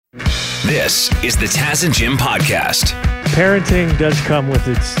This is the Taz and Jim podcast. Parenting does come with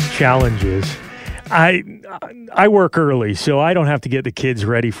its challenges. I work early, so I don't have to get the kids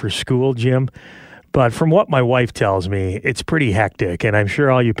ready for school, Jim. But from what my wife tells me, it's pretty hectic. And I'm sure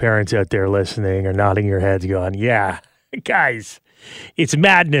all you parents out there listening are nodding your heads going, yeah, guys, it's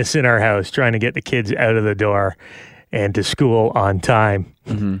madness in our house trying to get the kids out of the door and to school on time.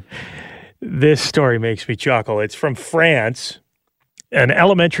 Mm-hmm. This story makes me chuckle. It's from France. An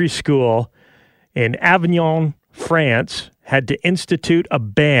elementary school in Avignon, France, had to institute a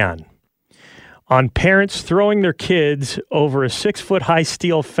ban on parents throwing their kids over a 6-foot-high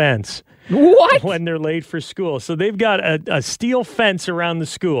steel fence. What? When they're late for school. So they've got a steel fence around the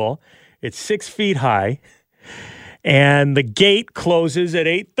school. It's 6 feet high. And the gate closes at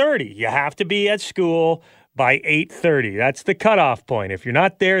 8:30. You have to be at school by 8:30. That's the cutoff point. If you're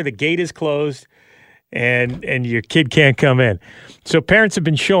not there, the gate is closed and your kid can't come in. So parents have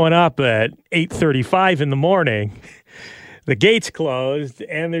been showing up at 8:35 in the morning. The gate's closed,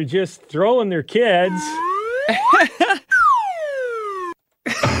 and they're just throwing their kids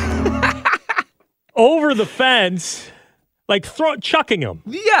over the fence, like chucking them.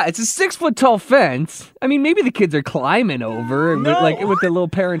 Yeah, it's a 6-foot tall fence. I mean, maybe the kids are climbing over with the little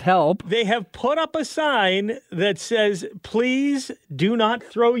parent help. They have put up a sign that says, "Please do not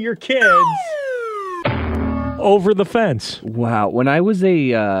throw your kids over the fence." Wow. When I was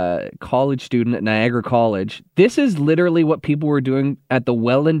a college student at Niagara College, this is literally what people were doing at the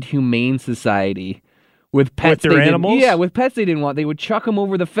Welland Humane Society with pets. With their animals? Yeah, with pets they didn't want. They would chuck them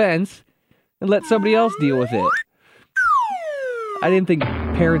over the fence and let somebody else deal with it. I didn't think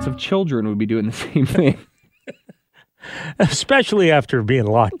parents of children would be doing the same thing. Especially after being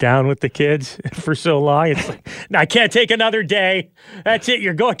locked down with the kids for so long. It's like, no, I can't take another day. That's it.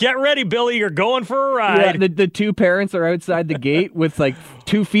 You're going. Get ready, Billy. You're going for a ride. Yeah, the two parents are outside the gate with like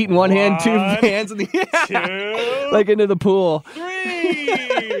 2 feet in one hand, 2 hands in the two, like into the pool.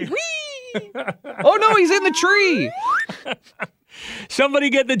 3. Oh no, he's in the tree. Somebody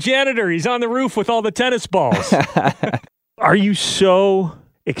get the janitor. He's on the roof with all the tennis balls. Are you so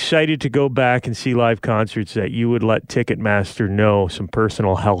excited to go back and see live concerts that you would let Ticketmaster know some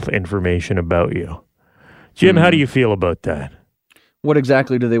personal health information about you? Jim, how do you feel about that? What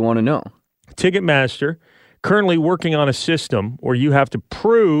exactly do they want to know? Ticketmaster currently working on a system where you have to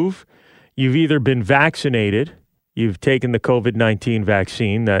prove you've either been vaccinated, you've taken the COVID-19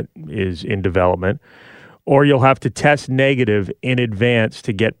 vaccine that is in development, or you'll have to test negative in advance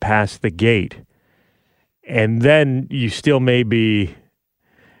to get past the gate. And then you still may be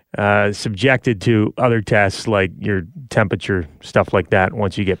subjected to other tests like your temperature, stuff like that,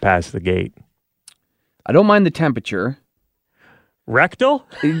 once you get past the gate. I don't mind the temperature. Rectal?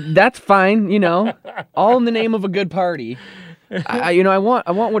 That's fine, all in the name of a good party. I want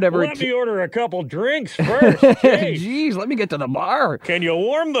whatever. Let me order a couple drinks first. Jeez, let me get to the bar. Can you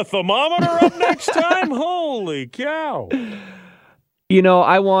warm the thermometer up next time? Holy cow.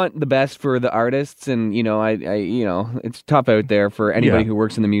 I want the best for the artists, and it's tough out there for anybody who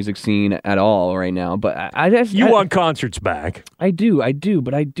works in the music scene at all right now. But I want concerts back. I do,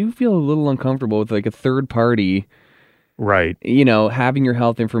 but I do feel a little uncomfortable with like a third party, right? Having your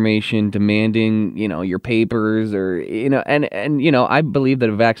health information, demanding your papers, or and I believe that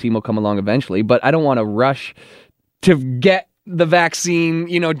a vaccine will come along eventually, but I don't want to rush to get the vaccine,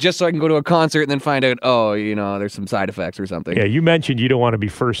 just so I can go to a concert and then find out, there's some side effects or something. Yeah, you mentioned you don't want to be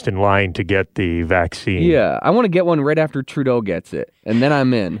first in line to get the vaccine. Yeah, I want to get one right after Trudeau gets it, and then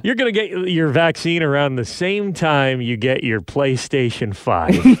I'm in. You're going to get your vaccine around the same time you get your PlayStation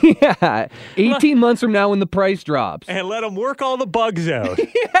 5. Yeah, 18 months from now when the price drops. And let them work all the bugs out.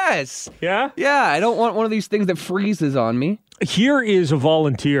 Yes. Yeah? Yeah, I don't want one of these things that freezes on me. Here is a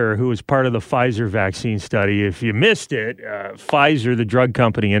volunteer who was part of the Pfizer vaccine study. If you missed it, Pfizer, the drug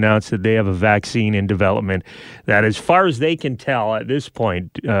company, announced that they have a vaccine in development that, as far as they can tell at this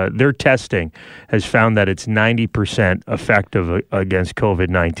point, their testing has found that it's 90% effective against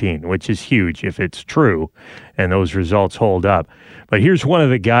COVID-19, which is huge if it's true and those results hold up. But here's one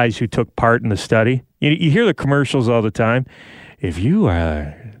of the guys who took part in the study. You hear the commercials all the time. If you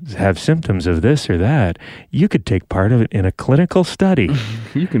have symptoms of this or that, you could take part of it in a clinical study.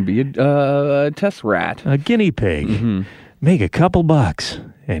 You can be a test rat. A guinea pig. Make a couple bucks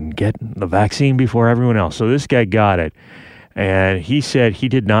and get the vaccine before everyone else. So this guy got it. And he said he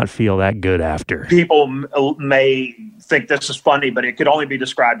did not feel that good after. People may think this is funny, but it could only be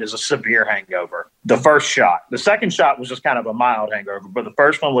described as a severe hangover. The first shot. The second shot was just kind of a mild hangover, but the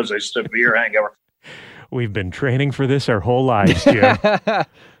first one was a severe hangover. We've been training for this our whole lives, Jim.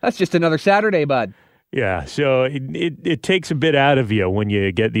 That's just another Saturday, bud. Yeah, so it takes a bit out of you when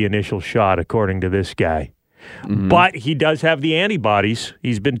you get the initial shot, according to this guy. Mm-hmm. But he does have the antibodies.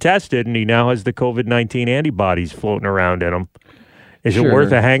 He's been tested, and he now has the COVID-19 antibodies floating around in him. Is it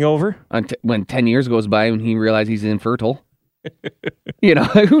worth a hangover? When 10 years goes by and he realizes he's infertile.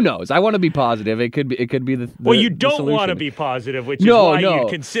 Who knows? I want to be positive. It could be the well, you don't want to be positive, which is why you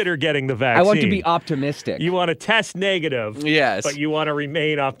consider getting the vaccine. I want to be optimistic. You want to test negative, yes, but you want to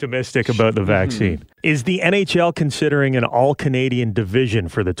remain optimistic about the vaccine. Mm-hmm. Is the NHL considering an all-Canadian division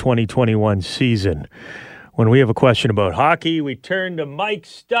for the 2021 season? When we have a question about hockey, we turn to Mike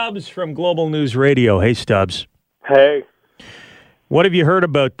Stubbs from Global News Radio. Hey, Stubbs. Hey. What have you heard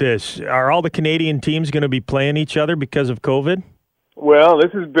about this? Are all the Canadian teams going to be playing each other because of COVID? Well,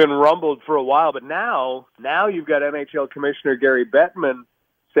 this has been rumbled for a while, but now you've got NHL Commissioner Gary Bettman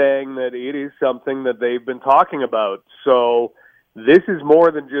saying that it is something that they've been talking about. So this is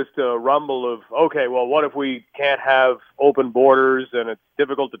more than just a rumble of, okay, well, what if we can't have open borders and it's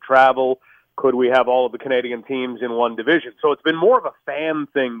difficult to travel? Could we have all of the Canadian teams in one division? So it's been more of a fan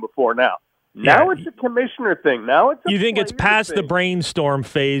thing before now. Now it's a commissioner thing. Now it's a You think it's past the brainstorm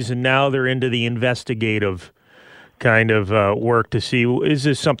phase, and now they're into the investigative kind of work to see, is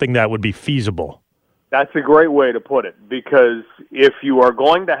this something that would be feasible? That's a great way to put it, because if you are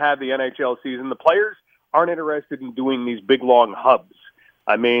going to have the NHL season, the players aren't interested in doing these big, long hubs.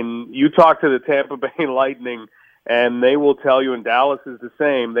 I mean, you talk to the Tampa Bay Lightning, and they will tell you, and Dallas is the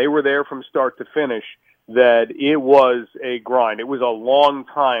same, they were there from start to finish, that it was a grind. It was a long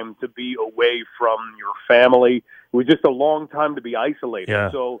time to be away from your family. It was just a long time to be isolated.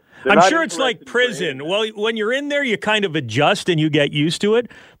 Yeah. So I'm sure it's like prison. Well, when you're in there, you kind of adjust and you get used to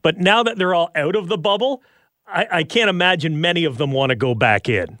it. But now that they're all out of the bubble, I can't imagine many of them want to go back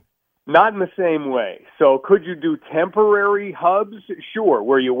in. Not in the same way. So could you do temporary hubs? Sure,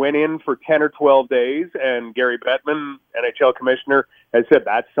 where you went in for 10 or 12 days, and Gary Bettman, NHL commissioner, has said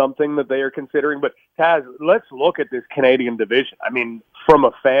that's something that they are considering. But, Taz, let's look at this Canadian division. I mean, from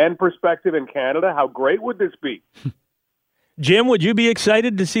a fan perspective in Canada, how great would this be? Jim, would you be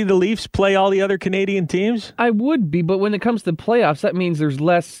excited to see the Leafs play all the other Canadian teams? I would be, but when it comes to playoffs, that means there's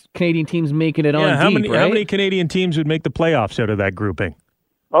less Canadian teams making it on deep, right? How many Canadian teams would make the playoffs out of that grouping?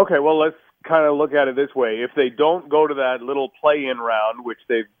 Okay, well, let's kind of look at it this way. If they don't go to that little play-in round, which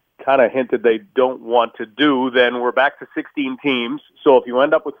they've kind of hinted they don't want to do, then we're back to 16 teams. So if you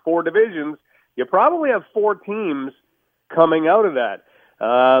end up with 4 divisions, you probably have 4 teams coming out of that.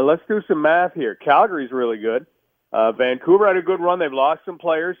 Let's do some math here. Calgary's really good. Vancouver had a good run. They've lost some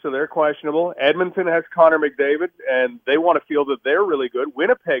players, so they're questionable. Edmonton has Connor McDavid, and they want to feel that they're really good.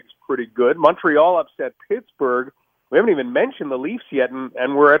 Winnipeg's pretty good. Montreal upset Pittsburgh. We haven't even mentioned the Leafs yet,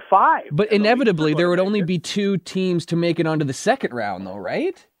 and we're at 5. But inevitably, there would only be 2 teams to make it onto the second round, though,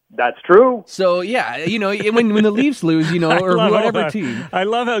 right? That's true. So, yeah, when the Leafs lose, or whatever team. I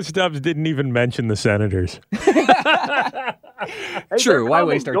love how Stubbs didn't even mention the Senators. True. Why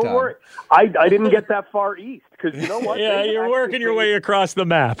waste our time? Don't worry. I didn't get that far east, because you know what? Yeah, you're working your way across the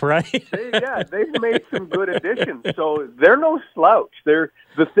map, right? They've made some good additions. So they're no slouch.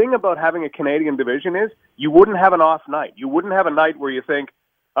 The thing about having a Canadian division is you wouldn't have an off night. You wouldn't have a night where you think,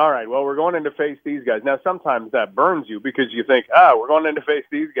 all right, well, we're going in to face these guys. Now, sometimes that burns you because you think, we're going in to face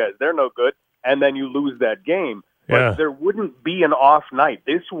these guys. They're no good. And then you lose that game. But there wouldn't be an off night.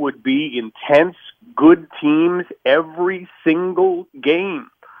 This would be intense, good teams every single game.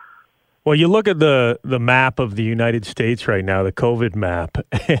 Well, you look at the map of the United States right now, the COVID map,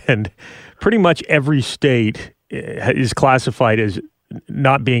 and pretty much every state is classified as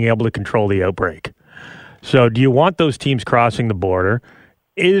not being able to control the outbreak. So do you want those teams crossing the border?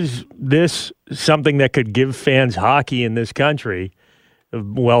 Is this something that could give fans hockey in this country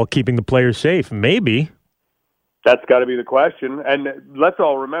while keeping the players safe? Maybe. That's got to be the question. And let's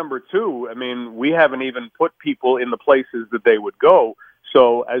all remember, too, I mean, we haven't even put people in the places that they would go.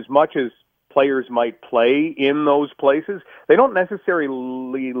 So as much as players might play in those places, they don't necessarily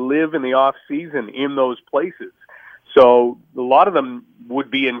live in the off season in those places. So a lot of them would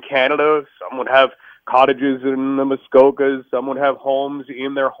be in Canada. Some would have cottages in the Muskokas. Some would have homes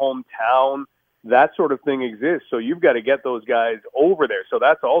in their hometown. That sort of thing exists. So you've got to get those guys over there. So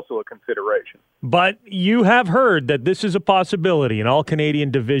that's also a consideration. But you have heard that this is a possibility, an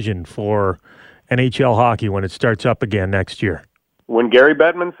all-Canadian division for NHL hockey when it starts up again next year. When Gary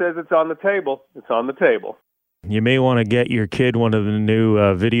Bettman says it's on the table, it's on the table. You may want to get your kid one of the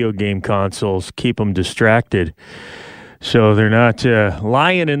new video game consoles, keep them distracted, so they're not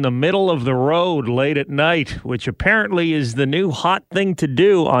lying in the middle of the road late at night, which apparently is the new hot thing to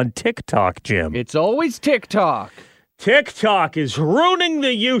do on TikTok, Jim. It's always TikTok. TikTok is ruining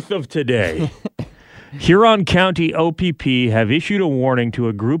the youth of today. Huron County OPP have issued a warning to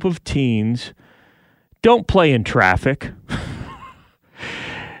a group of teens. Don't play in traffic.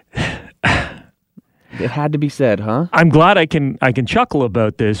 It had to be said, huh? I'm glad I can chuckle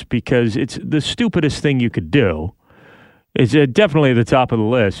about this because it's the stupidest thing you could do. It's definitely at the top of the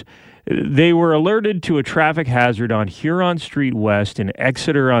list. They were alerted to a traffic hazard on Huron Street West in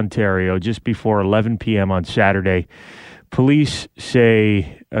Exeter, Ontario, just before 11 p.m. on Saturday. Police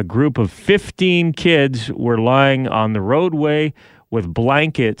say a group of 15 kids were lying on the roadway with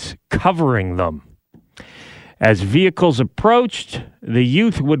blankets covering them. As vehicles approached, the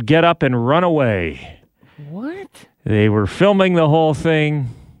youth would get up and run away. What? They were filming the whole thing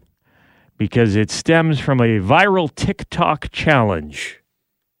because it stems from a viral TikTok challenge.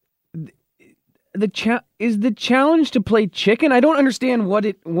 Is the challenge to play chicken? I don't understand what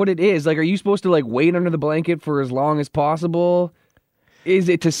it is. Like, are you supposed to like wait under the blanket for as long as possible? Is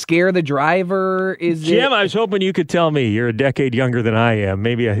it to scare the driver? Jim, I was hoping you could tell me. You're a decade younger than I am.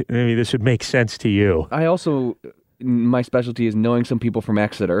 Maybe this would make sense to you. I also, my specialty is knowing some people from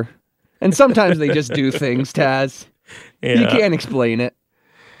Exeter, and sometimes they just do things. Taz, Yeah. You can't explain it.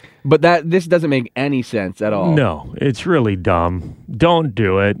 But this doesn't make any sense at all. No, it's really dumb. Don't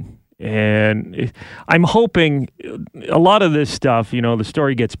do it. And I'm hoping a lot of this stuff, the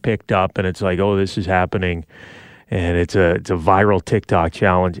story gets picked up and it's like, oh, this is happening. And it's a viral TikTok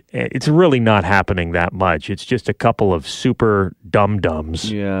challenge. It's really not happening that much. It's just a couple of super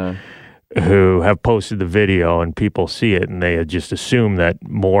dum-dums who have posted the video and people see it and they just assume that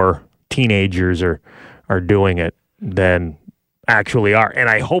more teenagers are doing it than actually are. And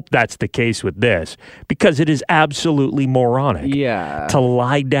I hope that's the case with this because it is absolutely moronic to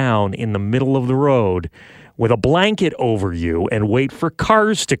lie down in the middle of the road with a blanket over you and wait for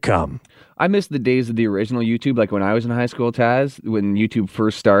cars to come. I miss the days of the original YouTube, like when I was in high school, Taz, when YouTube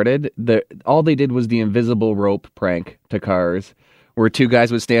first started. All they did was the invisible rope prank to cars, where two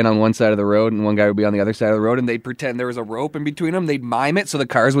guys would stand on one side of the road and one guy would be on the other side of the road, and they'd pretend there was a rope in between them. They'd mime it so the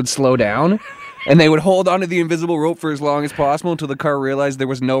cars would slow down, and they would hold onto the invisible rope for as long as possible until the car realized there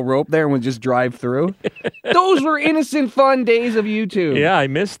was no rope there and would just drive through. Those were innocent, fun days of YouTube. Yeah, I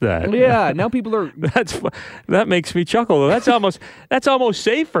missed that. Yeah, now people are... That makes me chuckle. That's almost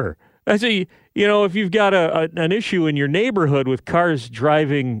safer. That's if you've got an issue in your neighborhood with cars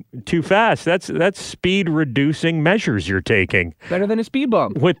driving too fast, that's speed reducing measures you're taking. Better than a speed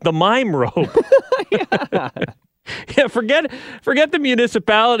bump. With the mime rope. Yeah, forget the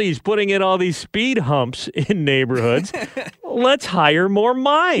municipalities putting in all these speed humps in neighborhoods. Let's hire more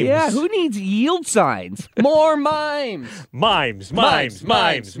mimes. Yeah, who needs yield signs? More mimes. Mimes. And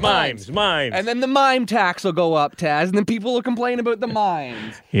then the mime tax will go up, Taz, and then people will complain about the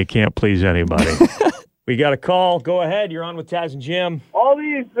mimes. You can't please anybody. We got a call. Go ahead. You're on with Taz and Jim. All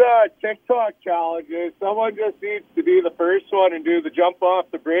these TikTok challenges, someone just needs to be the first one and do the jump off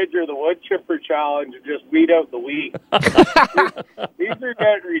the bridge or the wood chipper challenge and just weed out the wheat. These are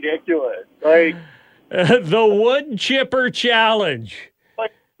getting ridiculous. Like the wood chipper challenge.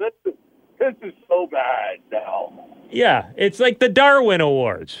 Like this is so bad now. Yeah, it's like the Darwin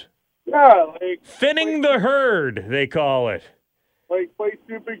Awards. Yeah, like thinning the herd, they call it. Like, play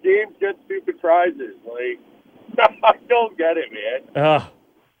stupid games, get stupid prizes. Like, I don't get it, man.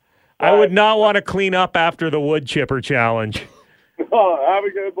 I would not want to clean up after the wood chipper challenge. Oh, have a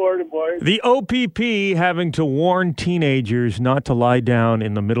good morning, boys. The OPP having to warn teenagers not to lie down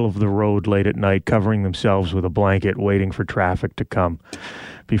in the middle of the road late at night, covering themselves with a blanket, waiting for traffic to come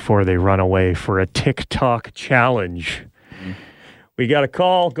before they run away for a TikTok challenge. We got a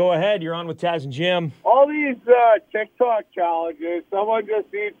call. Go ahead. You're on with Taz and Jim. All these TikTok challenges, someone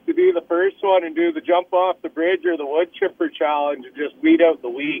just needs to be the first one and do the jump off the bridge or the wood chipper challenge and just weed out the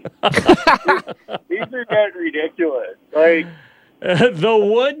wheat. These are getting ridiculous. Like the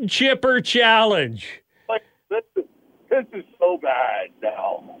wood chipper challenge. Like this is so bad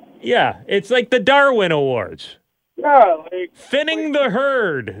now. Yeah, it's like the Darwin Awards. Yeah, like thinning the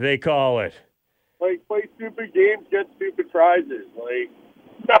herd, they call it. Like, play stupid games, get stupid prizes. Like,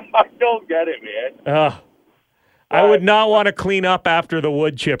 I don't get it, man. I would not want to clean up after the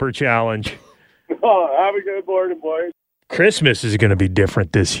wood chipper challenge. Oh, have a good morning, boys. Christmas is going to be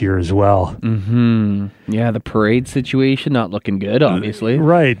different this year as well. Mm-hmm. Yeah, the parade situation not looking good, obviously.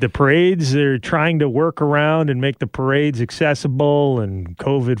 Right. The parades, they're trying to work around and make the parades accessible and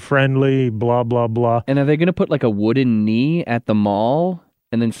COVID-friendly, blah, blah, blah. And are they going to put like a wooden knee at the mall?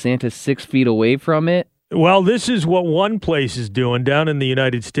 And then Santa's 6 feet away from it? Well, this is what one place is doing down in the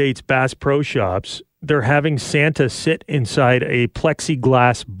United States, Bass Pro Shops. They're having Santa sit inside a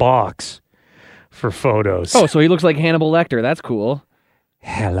plexiglass box for photos. Oh, so he looks like Hannibal Lecter. That's cool.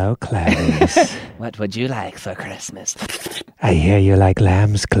 Hello, Clarice. What would you like for Christmas? I hear you like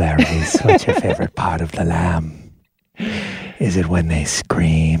lambs, Clarice. What's your favorite part of the lamb? Is it when they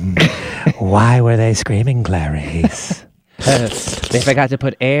scream? Why were they screaming, Clarice? They forgot to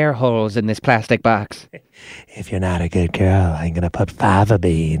put air holes in this plastic box. If you're not a good girl, I'm going to put fava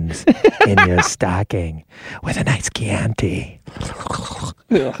beans in your stocking with a nice Chianti.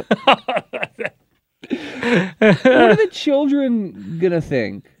 What are the children gonna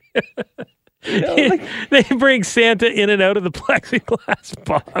think? They bring Santa in and out of the plexiglass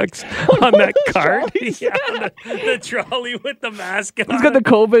box on that cart. The trolley with the mask on. He's got the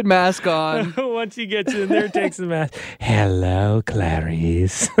COVID mask on. Once he gets in there, takes the mask. Hello,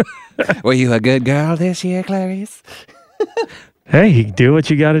 Clarice. Were you a good girl this year, Clarice? Hey, you do what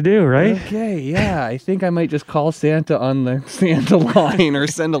you got to do, right? Okay, yeah. I think I might just call Santa on the Santa line or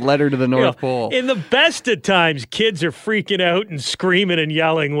send a letter to the North Pole. In the best of times, kids are freaking out and screaming and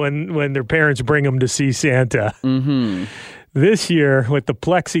yelling when their parents bring them to see Santa. Mm-hmm. This year, with the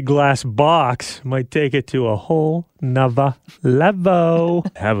plexiglass box, might take it to a whole nother level.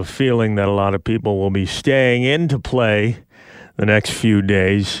 I have a feeling that a lot of people will be staying in to play the next few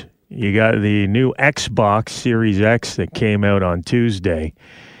days. You got the new Xbox Series X that came out on Tuesday.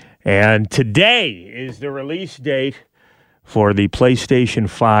 And today is the release date for the PlayStation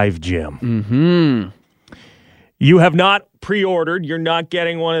 5, Jim. Mm-hmm. You have not pre-ordered. You're not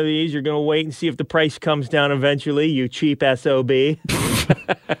getting one of these. You're going to wait and see if the price comes down eventually, you cheap SOB. I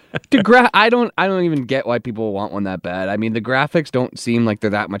don't even get why people want one that bad. I mean, the graphics don't seem like they're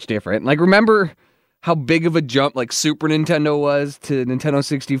that much different. Like, remember how big of a jump like Super Nintendo was to Nintendo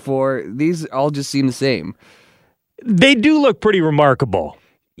 64? These all just seem the same. They do look pretty remarkable.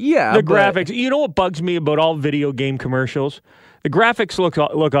 Yeah. The graphics. You know what bugs me about all video game commercials? The graphics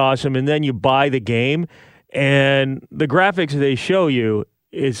look awesome, and then you buy the game, and the graphics they show you,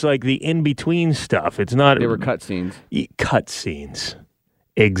 it's like the in-between stuff. It's not... They were cutscenes. Cutscenes.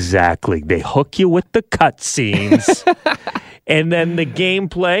 Exactly. They hook you with the cutscenes. And then the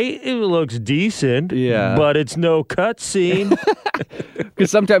gameplay, it looks decent, yeah, but it's no cutscene.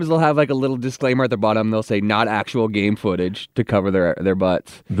 Because sometimes they'll have like a little disclaimer at the bottom. They'll say not actual game footage to cover their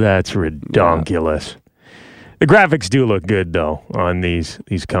butts. That's ridiculous. Yeah. The graphics do look good though on these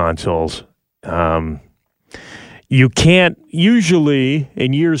consoles. You can't usually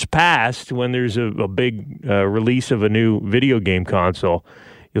in years past when there's a big release of a new video game console,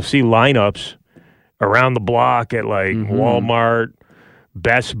 you'll see lineups around the block at like Walmart,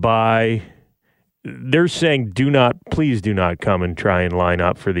 Best Buy. They're saying please do not come and try and line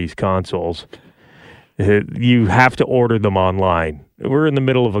up for these consoles. You have to order them online. We're in the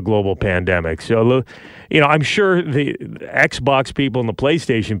middle of a global pandemic. So, I'm sure the Xbox people and the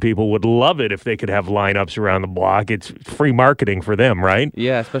PlayStation people would love it if they could have lineups around the block. It's free marketing for them, right?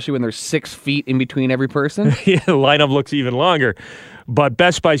 Yeah, especially when there's 6 feet in between every person. Yeah, the lineup looks even longer. But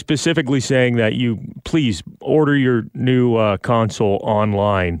Best Buy specifically saying that you please order your new console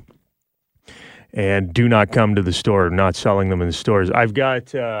online and do not come to the store. Not selling them in the stores. I've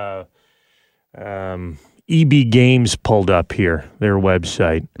got EB Games pulled up here, their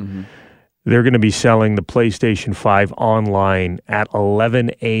website. Mm-hmm. They're going to be selling the PlayStation 5 online at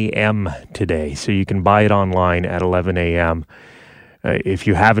 11 a.m. today. So you can buy it online at 11 a.m. If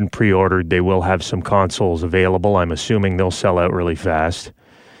you haven't pre-ordered, they will have some consoles available. I'm assuming they'll sell out really fast.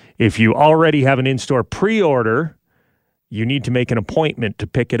 If you already have an in-store pre-order, you need to make an appointment to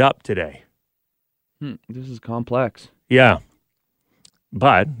pick it up today. This is complex. Yeah.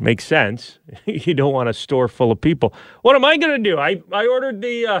 But makes sense. You don't want a store full of people. What am I going to do? I ordered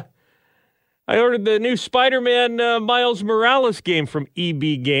the new Spider-Man Miles Morales game from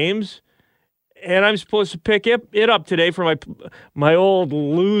EB Games. And I'm supposed to pick it up today for my old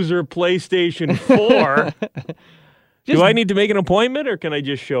loser PlayStation 4. Do I need to make an appointment or can I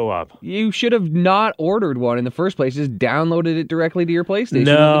just show up? You should have not ordered one in the first place. Just downloaded it directly to your PlayStation.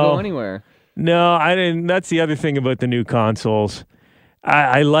 No. You don't have to go anywhere. No, I didn't. That's the other thing about the new consoles.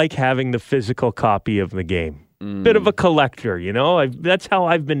 I like having the physical copy of the game. Bit of a collector, that's how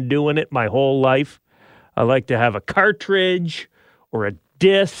I've been doing it my whole life. I like to have a cartridge or a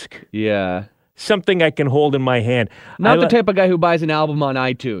disc. Yeah. Something I can hold in my hand. Not the type of guy who buys an album on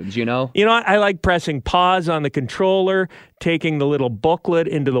iTunes, I like pressing pause on the controller, taking the little booklet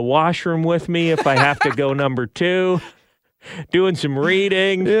into the washroom with me if I have to go number 2, doing some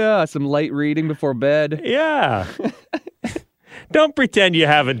reading. Yeah, some light reading before bed. Yeah. Don't pretend you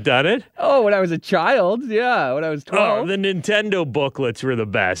haven't done it. Oh, when I was a child. Yeah, when I was 12. Oh, the Nintendo booklets were the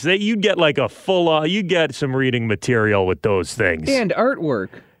best. You'd get like you get some reading material with those things. And artwork.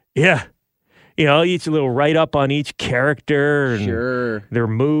 Yeah. each little write up on each character and their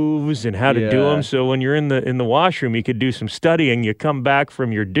moves and how to do them. So when you're in the washroom, you could do some studying. You come back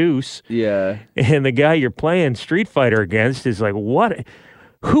from your deuce, and the guy you're playing Street Fighter against is like, "What?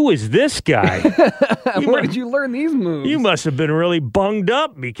 Who is this guy? Where did you learn these moves? You must have been really bunged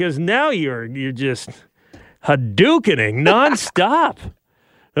up because now you're just Hadoukening nonstop.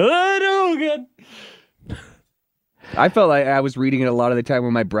 Hadouken." I felt like I was reading it a lot of the time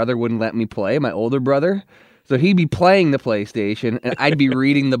when my brother wouldn't let me play, my older brother. So he'd be playing the PlayStation, and I'd be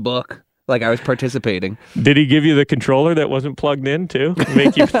reading the book like I was participating. Did he give you the controller that wasn't plugged in, too?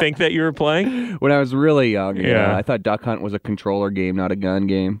 Make you think that you were playing? When I was really young, I thought Duck Hunt was a controller game, not a gun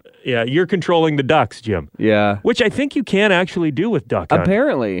game. Yeah, you're controlling the ducks, Jim. Yeah. Which I think you can actually do with Duck Hunt.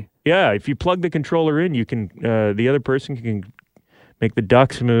 Apparently. Yeah, if you plug the controller in, you can. The other person can make the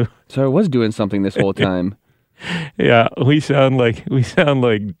ducks move. So I was doing something this whole time. Yeah, we sound like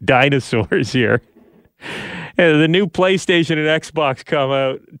dinosaurs here. And the new PlayStation and Xbox come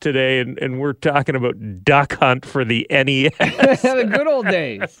out today, and we're talking about Duck Hunt for the NES. The good old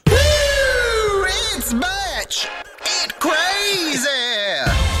days. Woo! It's Batch! It's crazy!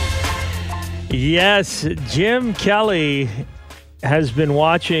 Yes, Jim Kelly has been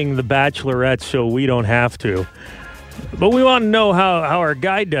watching The Bachelorette, so we don't have to. But we want to know how our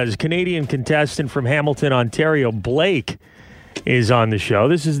guy does. Canadian contestant from Hamilton, Ontario, Blake, is on the show.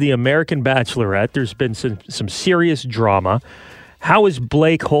 This is the American Bachelorette. There's been some serious drama. How is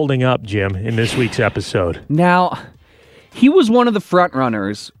Blake holding up, Jim, in this week's episode? Now, he was one of the front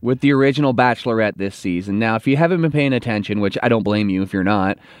runners with the original Bachelorette this season. Now, if you haven't been paying attention, which I don't blame you if you're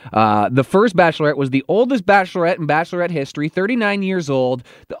not, the first Bachelorette was the oldest Bachelorette in Bachelorette history, 39 years old,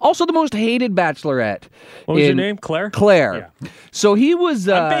 also the most hated Bachelorette. What was your name? Claire? Claire. Yeah. So he was...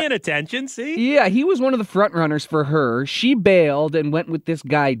 I'm paying attention, see? Yeah, he was one of the front runners for her. She bailed and went with this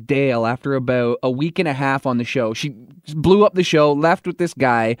guy, Dale, after about a week and a half on the show. She blew up the show, left with this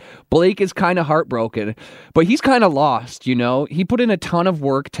guy. Blake is kind of heartbroken, but he's kind of lost, you know? He put in a ton of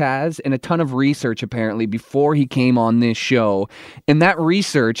work, Taz, and a ton of research, apparently, before he came on this show. And that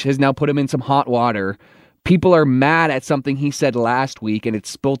research has now put him in some hot water. People are mad at something he said last week, and it's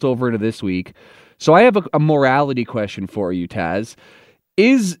spilt over into this week. So I have a morality question for you, Taz.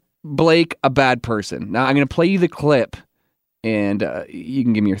 Is Blake a bad person? Now, I'm going to play you the clip, and you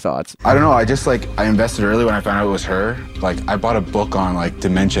can give me your thoughts. I don't know. I invested early when I found out it was her. I bought a book on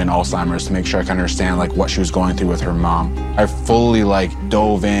dementia and Alzheimer's to make sure I can understand what she was going through with her mom. I fully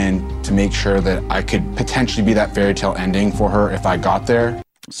dove in to make sure that I could potentially be that fairy tale ending for her if I got there.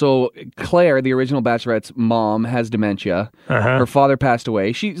 So Claire, the original Bachelorette's mom, has dementia. Her father passed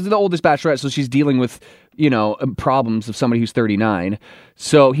away. She's the oldest Bachelorette, so she's dealing with, problems of somebody who's 39.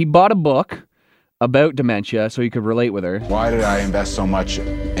 So he bought a book about dementia so he could relate with her. Why did I invest so much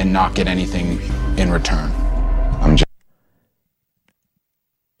and not get anything in return?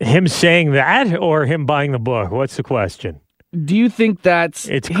 Him saying that or him buying the book? What's the question? Do you think that's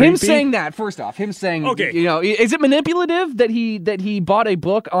it's him creepy? saying that? First off, him saying, okay. Is it manipulative that he bought a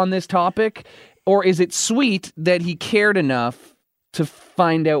book on this topic, or is it sweet that he cared enough to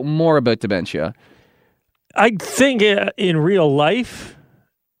find out more about dementia? I think in real life,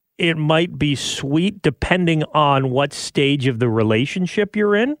 it might be sweet depending on what stage of the relationship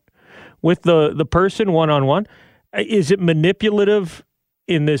you're in with the person one-on-one. Is it manipulative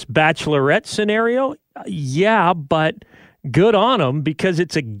in this Bachelorette scenario? Yeah, but good on him because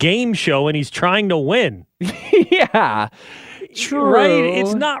it's a game show and he's trying to win. Yeah, true. Right?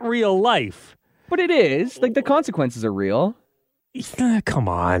 It's not real life. But it is. The consequences are real. Come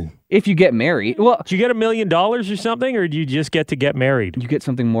on. If you get married. Well, do you get $1 million or something, or do you just get to get married? You get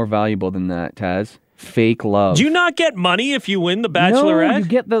something more valuable than that, Taz. Fake love. Do you not get money if you win the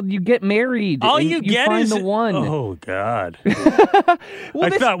Bachelorette? No, you get married. All you get find is the one. Oh God! I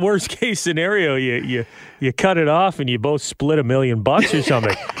thought worst case scenario, you cut it off and you both split $1 million or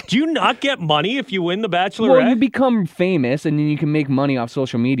something. Do you not get money if you win the Bachelorette? Well, you become famous and then you can make money off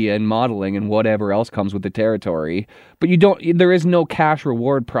social media and modeling and whatever else comes with the territory. But you don't. There is no cash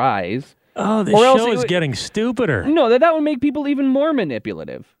reward prize. Oh, the show is getting stupider. No, that would make people even more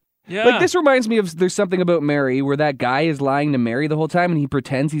manipulative. Yeah. This reminds me of There's Something About Mary, where that guy is lying to Mary the whole time and he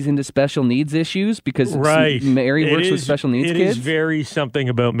pretends he's into special needs issues because Mary works with special needs kids. It is very Something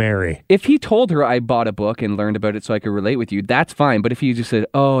About Mary. If he told her I bought a book and learned about it so I could relate with you, that's fine. But if he just said,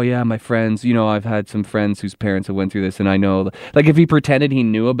 oh yeah, my friends, I've had some friends whose parents have went through this and I know, if he pretended he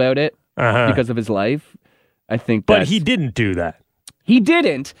knew about it because of his life, I think But he didn't do that. He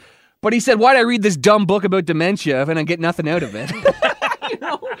didn't. But he said, why'd I read this dumb book about dementia and I get nothing out of it?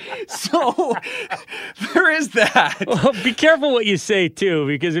 So there is that. Well, be careful what you say, too,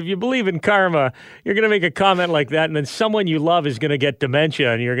 because if you believe in karma, you're going to make a comment like that, and then someone you love is going to get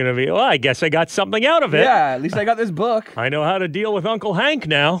dementia, and you're going to be, well, I guess I got something out of it. Yeah, at least I got this book. I know how to deal with Uncle Hank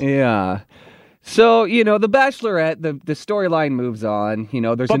now. Yeah. So, The Bachelorette, the storyline moves on.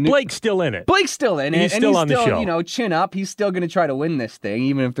 There's But Blake's still in it. Blake's still in it. He's and still he's on the still, show. Chin up. He's still going to try to win this thing,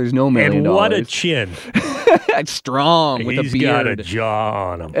 even if there's no $1 million. And what a chin. It's strong with a beard. He's got a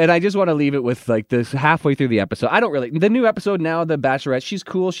jaw on him. And I just want to leave it with this halfway through the episode. The new episode now, The Bachelorette, she's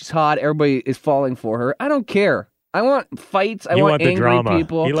cool, she's hot, everybody is falling for her. I don't care. I want fights. I want the angry drama.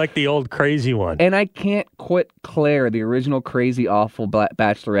 people. You like the old crazy one. And I can't quit Claire, the original crazy, awful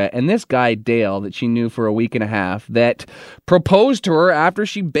Bachelorette. And this guy, Dale, that she knew for a week and a half, that proposed to her after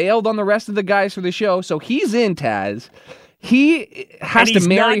she bailed on the rest of the guys for the show. So he's in, Taz. He has to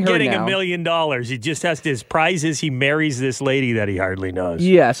marry her now. He's not getting $1 million. He just has to, his prize is he marries this lady that he hardly knows.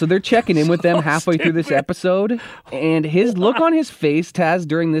 Yeah, so they're checking in with them halfway through this episode. And his look on his face, Taz,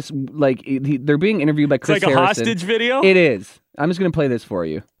 during this, they're being interviewed by Chris Harrison. It's like a hostage video? It is. I'm just going to play this for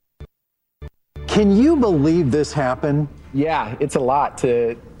you. Can you believe this happened? Yeah, it's a lot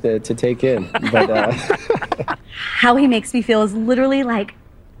to take in. But how he makes me feel is literally like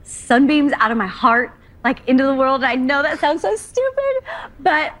sunbeams out of my heart, like into the world. I know that sounds so stupid,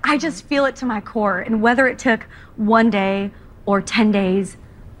 but I just feel it to my core. And whether it took 1 day or 10 days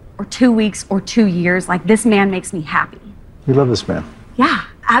or 2 weeks or 2 years, like this man makes me happy. You love this man? Yeah,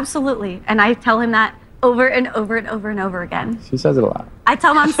 absolutely. And I tell him that over and over and over and over again. She says it a lot. I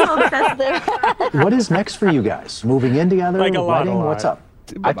tell him I'm so obsessed with him. What is next for you guys? Moving in together? Like a lot. What's up?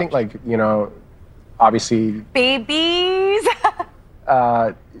 I think obviously Babies.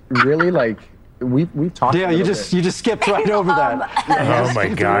 really we've talked. Yeah, you just skipped right over that. Oh my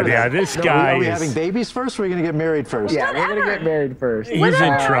God! Yeah, this guy Are we is. having babies first, or are we going to get married first? Yeah, we're gonna get married first. He's Whatever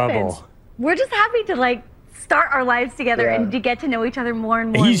in happens, trouble. We're just happy to start our lives together and to get to know each other more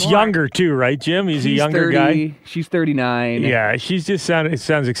and more. He's and more. younger too, right, Jim? He's a younger 30, guy. She's 39. Yeah, she's just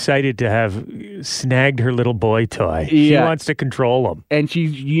sounds excited to have snagged her little boy toy. Yeah. She wants to control him. And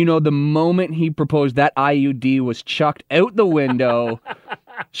she's, the moment he proposed, that IUD was chucked out the window.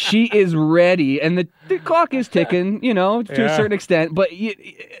 She is ready, and the clock is ticking, to a certain extent. But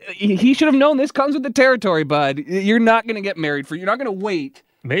he should have known this comes with the territory, bud. You're not going to get married you're not going to wait.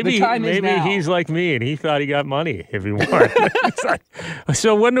 Maybe he's like me, and he thought he got money if he won.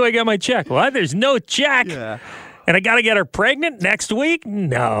 So when do I get my check? Well, there's no check. Yeah. And I got to get her pregnant next week?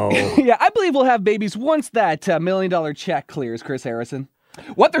 No. Yeah, I believe we'll have babies once that $1 million check clears, Chris Harrison.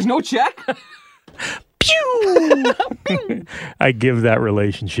 What? There's no check? Pew! I give that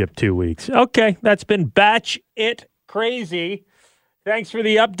relationship 2 weeks. Okay, that's been Batch It Crazy. Thanks for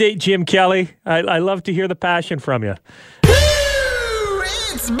the update, Jim Kelly. I love to hear the passion from you.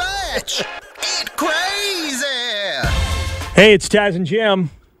 It's Batch It Crazy. Hey, it's Taz and Jim.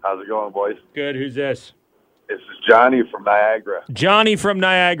 How's it going, boys? Good. Who's this? This is Johnny from Niagara. Johnny from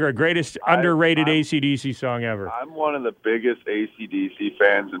Niagara. Greatest underrated AC/DC song ever. I'm one of the biggest AC/DC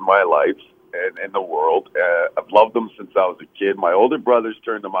fans in my life and in the world. I've loved them since I was a kid. My older brothers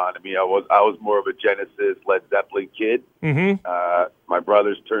turned them on to me. I was more of a Genesis, Led Zeppelin kid. Mm-hmm. My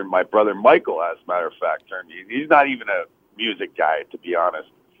brother Michael, as a matter of fact, turned me. He's not even a music guy, to be honest.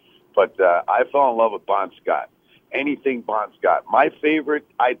 But I fell in love with Bon Scott. Anything Bon Scott. My favorite,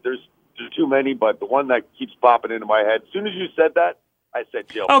 there's too many, but the one that keeps popping into my head, as soon as you said that, I said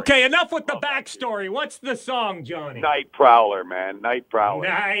Jailbreak. Okay, enough with the backstory. What's the song, Johnny? Night Prowler, man. Night Prowler.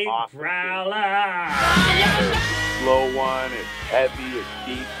 Night Awesome. Prowler. Slow one. It's heavy. It's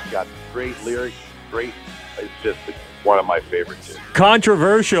deep. It's got great lyrics. Great. It's one of my favorites.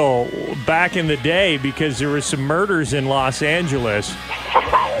 Controversial back in the day because there were some murders in Los Angeles.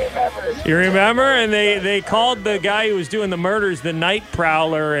 I remember. You remember? And they called the guy who was doing the murders the Night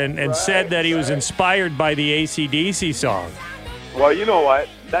Prowler and said that he was inspired by the AC/DC song. Well, you know what?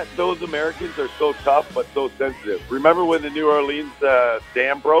 Those Americans are so tough but so sensitive. Remember when the New Orleans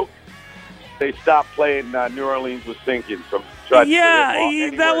dam broke? They stopped playing New Orleans Was Sinking from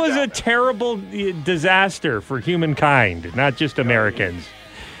that was a terrible disaster for humankind, not just Americans.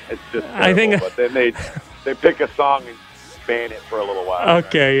 It's just terrible, I think, but then they pick a song and ban it for a little while.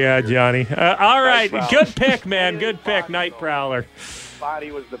 Okay, yeah, Johnny. All right, Night good pick, man. Good pick, Night Prowler.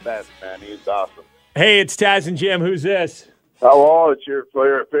 Bonnie was the best, man. He was awesome. Hey, it's Taz and Jim. Who's this? Hello, it's your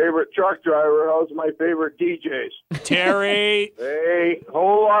favorite truck driver. How's my favorite DJs? Terry. Hey,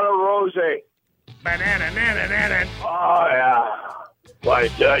 whole lot of rosé. Banana. Oh, yeah. Well, I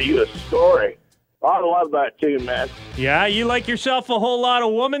tell you a story. I love that tune, man. Yeah, you like yourself a whole lot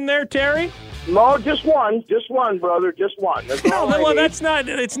of woman there, Terry? No, just one, brother, just one. That's all I Well, need. that's not.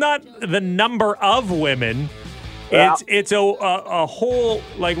 It's not the number of women. Yeah. It's a whole,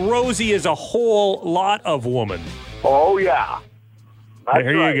 like Rosie is a whole lot of woman. Oh yeah. That's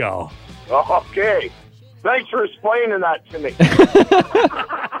There right. you go. Okay. Thanks for explaining that to me.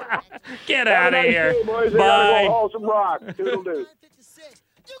 Get Have out a of nice here. day, boys. I gotta Bye. go haul some rock. Toodle-doo.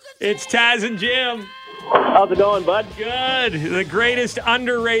 It's Taz and Jim. How's it going, bud? Good. The greatest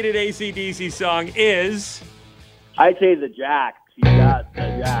underrated AC/DC song is. I'd say the Jacks. You got the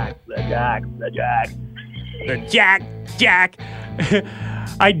Jacks, the Jacks, the Jacks. The Jack.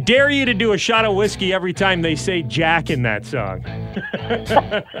 I dare you to do a shot of whiskey every time they say Jack in that song.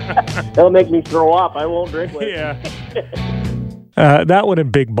 That'll make me throw up. I won't drink with Yeah. That one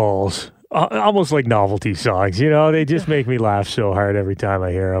and Big Balls. Almost like novelty songs. You know, they just make me laugh so hard every time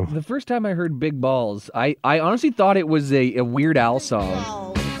I hear them. The first time I heard Big Balls, I honestly thought it was a Weird Al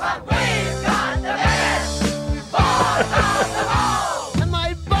song. And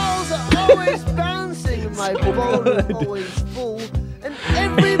my balls are always bouncing, and my bowl is always full, and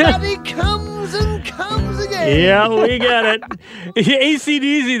everybody comes and comes again. Yeah, we get it.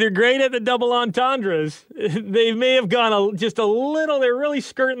 AC/DC, they're great at the double entendres. They may have gone just a little, they're really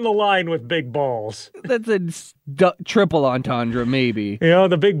skirting the line with Big Balls. That's a triple entendre, maybe. You know,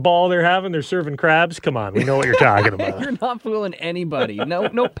 the big ball they're having, they're serving crabs. Come on, we know what you're talking about. You're not fooling anybody.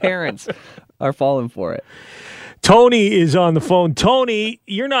 No parents are falling for it. Tony is on the phone. Tony,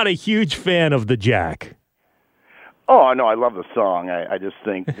 you're not a huge fan of the Jack. Oh, no, I love the song. I just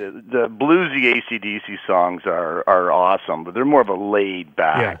think the bluesy AC/DC songs are awesome, but they're more of a laid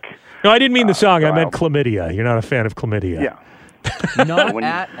back. Yeah. No, I didn't mean the song. I style. meant Chlamydia. You're not a fan of Chlamydia. Yeah. Not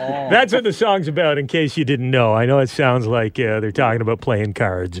at all. That's what the song's about, in case you didn't know. I know it sounds like they're talking about playing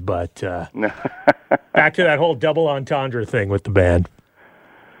cards, but back to that whole double entendre thing with the band.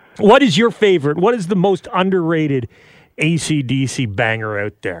 What is your favorite? What is the most underrated AC/DC banger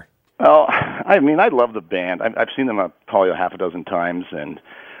out there? Well, I mean, I love the band. I've seen them probably a half a dozen times, and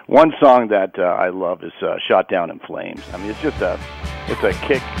one song that I love is "Shot Down in Flames." I mean, it's a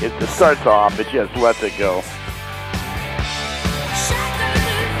kick. It starts off, it just lets it go.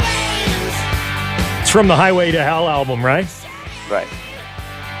 It's from the Highway to Hell album, right? Right.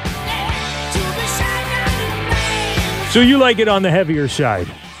 So you like it on the heavier side?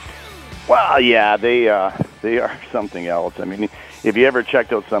 Well, yeah, they are something else. I mean, if you ever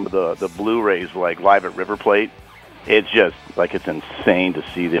checked out some of the Blu-rays, like Live at River Plate, it's just like it's insane to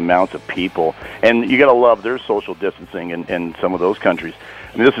see the amounts of people. And you got to love their social distancing in some of those countries.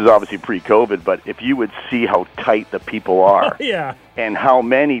 I mean, this is obviously pre-COVID, but if you would see how tight the people are, Yeah. and how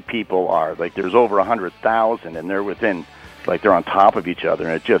many people are, like there's over 100,000, and they're within, like they're on top of each other,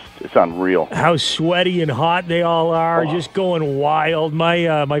 and it's unreal. How sweaty and hot they all are, just going wild.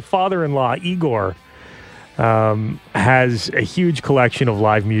 My father-in-law, Igor, has a huge collection of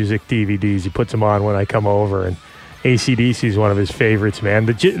live music DVDs. He puts them on when I come over, and AC/DC is one of his favorites, man.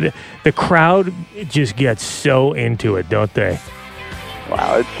 The crowd just gets so into it, don't they?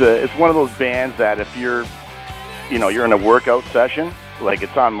 Wow, it's one of those bands that if you're in a workout session, like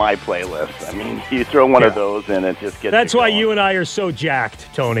it's on my playlist. I mean, you throw one of those and it just gets. That's why you and I are so jacked,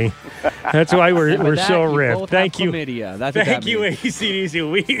 Tony. That's why we're so ripped. Thank you. That's Thank you,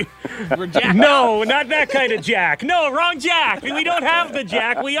 AC/DC. We're jacked. No, not that kind of jack. No, wrong jack. We don't have the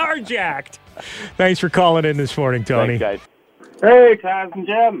jack. We are jacked. Thanks for calling in this morning, Tony. Thanks, guys. Hey, Taz and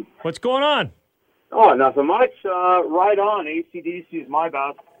Jim. What's going on? Oh, nothing much. Right on. AC/DC is my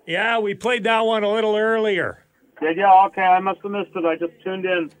best. Yeah, we played that one a little earlier. Did you? Okay, I must have missed it. I just tuned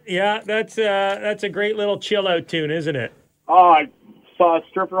in. Yeah, that's a great little chill out tune, isn't it? Oh, I saw a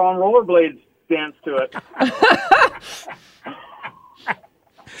stripper on rollerblades dance to it.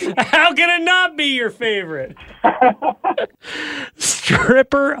 How can it not be your favorite?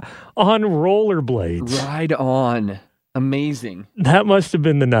 Stripper on rollerblades. Ride on. Amazing. That must have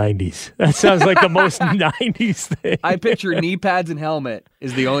been the 90s. That sounds like the most 90s thing. I picture knee pads and helmet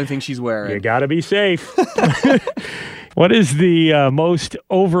is the only thing she's wearing. You gotta be safe. What is the most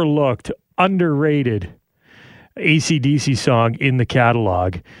overlooked, underrated AC/DC song in the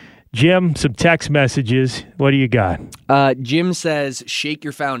catalog? Jim, some text messages. What do you got? Jim says, "Shake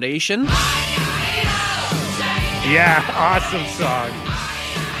Your Foundation." Yeah, awesome song.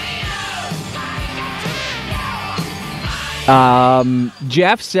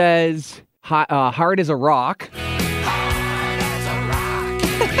 Jeff says, "Hard as a Rock."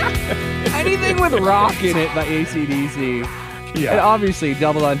 Anything with rock in it by AC/DC. Yeah. And obviously,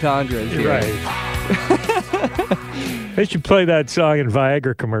 double entendres here. Right. They should play that song in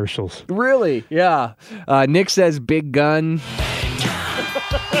Viagra commercials. Really? Yeah. Nick says Big Gun.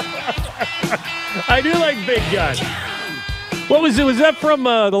 I do like Big Gun. What was it? Was that from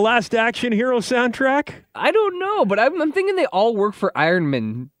the Last Action Hero soundtrack? I don't know, but I'm thinking they all work for Iron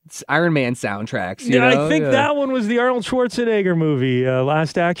Man soundtracks. You Yeah, know? I think that one was the Arnold Schwarzenegger movie,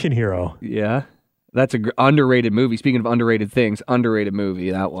 Last Action Hero. Yeah. That's a underrated movie. Speaking of underrated things, underrated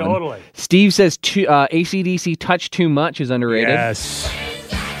movie, that one. Totally. Steve says AC/DC Touch Too Much is underrated. Yes.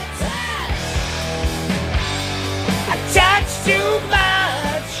 Touch too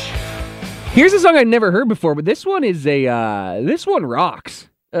much. Here's a song I'd never heard before, but this one is this one rocks.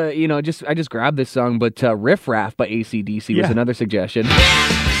 I just grabbed this song, but Riff Raff by AC/DC was another suggestion.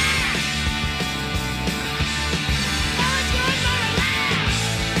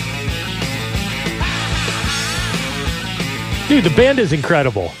 Dude, the band is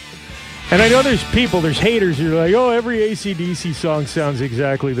incredible. And I know there's haters who are like, oh, every AC/DC song sounds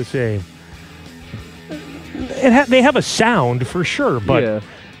exactly the same. They have a sound for sure, but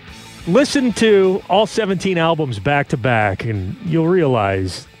listen to all 17 albums back to back and you'll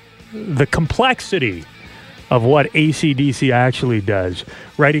realize the complexity of what AC/DC actually does,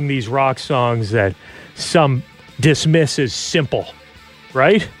 writing these rock songs that some dismiss as simple,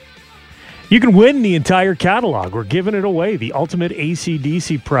 right? You can win the entire catalog. We're giving it away, the ultimate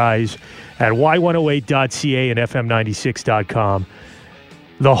AC/DC prize at y108.ca and fm96.com.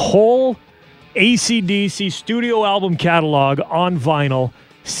 The whole AC/DC studio album catalog on vinyl,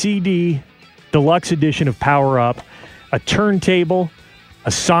 CD, deluxe edition of Power Up, a turntable,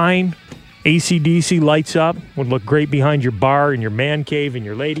 a sign, AC/DC lights up, would look great behind your bar, in your man cave, in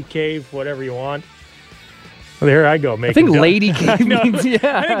your lady cave, whatever you want. Well, there I go. I think Lady Cave means,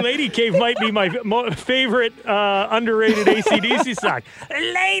 I think Lady Cave might be my favorite underrated AC/DC song.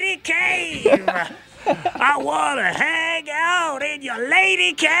 Lady Cave! I want to hang out in your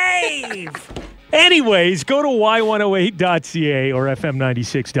lady cave! Anyways, go to y108.ca or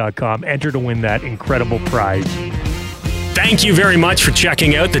fm96.com. Enter to win that incredible prize. Thank you very much for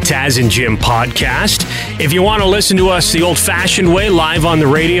checking out the Taz and Jim podcast. If you want to listen to us the old-fashioned way, live on the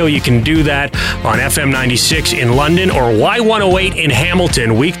radio, you can do that on FM 96 in London or Y108 in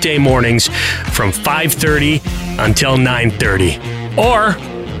Hamilton, weekday mornings from 5:30 until 9:30. Or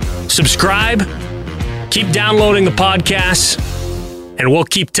subscribe, keep downloading the podcasts, and we'll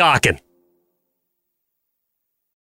keep talking.